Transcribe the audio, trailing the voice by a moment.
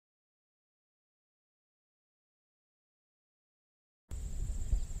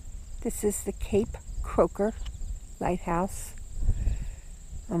This is the Cape Croker Lighthouse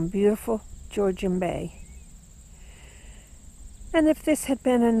on beautiful Georgian Bay. And if this had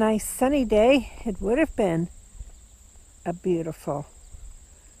been a nice sunny day, it would have been a beautiful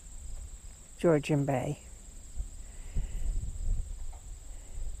Georgian Bay.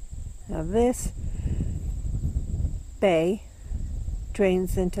 Now this bay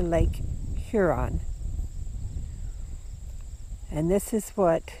drains into Lake Huron. And this is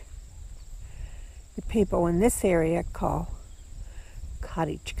what the people in this area call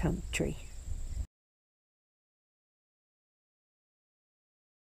cottage country.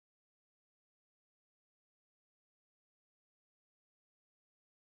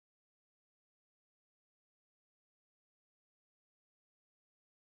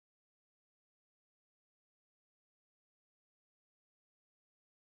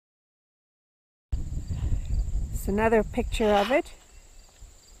 It's another picture of it.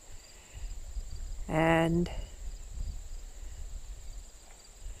 And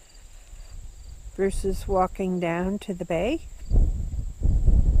Bruce is walking down to the bay.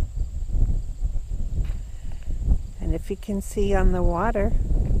 And if you can see on the water,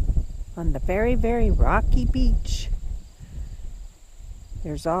 on the very, very rocky beach,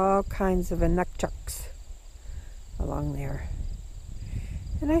 there's all kinds of nukchucks along there.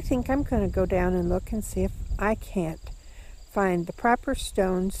 And I think I'm going to go down and look and see if I can't find the proper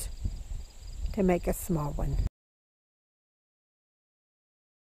stones to make a small one.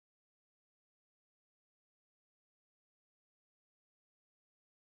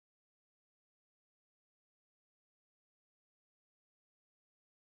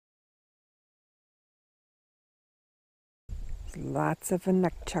 There's lots of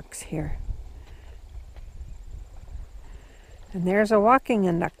nukchucks here. And there's a walking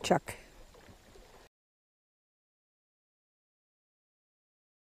nukchuck.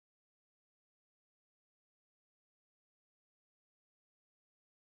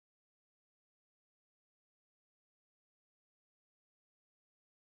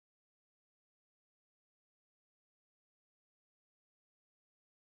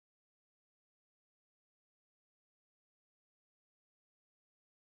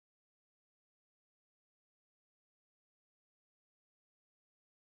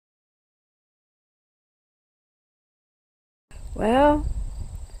 Well,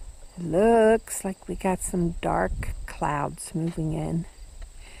 it looks like we got some dark clouds moving in.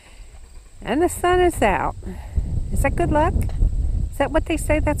 And the sun is out. Is that good luck? Is that what they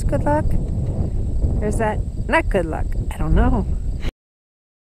say, that's good luck? Or is that not good luck? I don't know.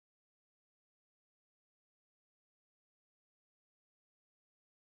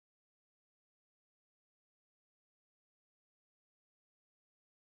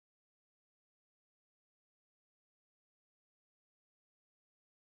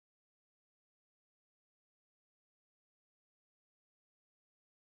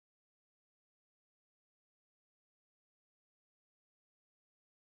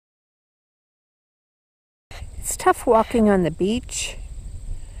 It's tough walking on the beach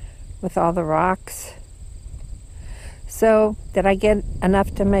with all the rocks. So, did I get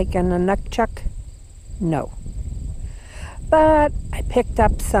enough to make a nukchuck? No. But I picked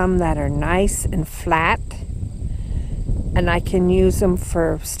up some that are nice and flat, and I can use them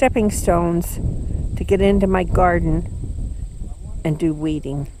for stepping stones to get into my garden and do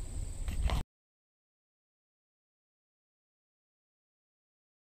weeding.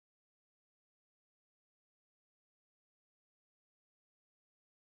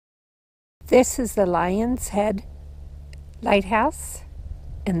 This is the Lion's Head Lighthouse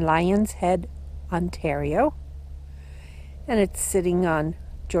in Lion's Head, Ontario, and it's sitting on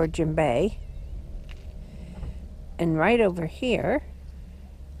Georgian Bay. And right over here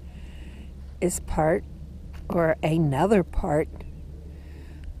is part, or another part,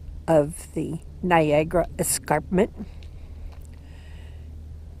 of the Niagara Escarpment,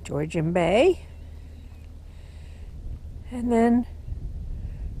 Georgian Bay, and then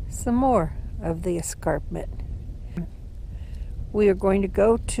some more of the escarpment. We are going to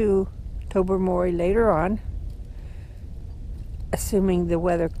go to Tobermory later on, assuming the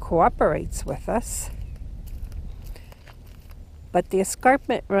weather cooperates with us. But the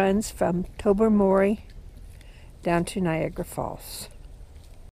escarpment runs from Tobermory down to Niagara Falls.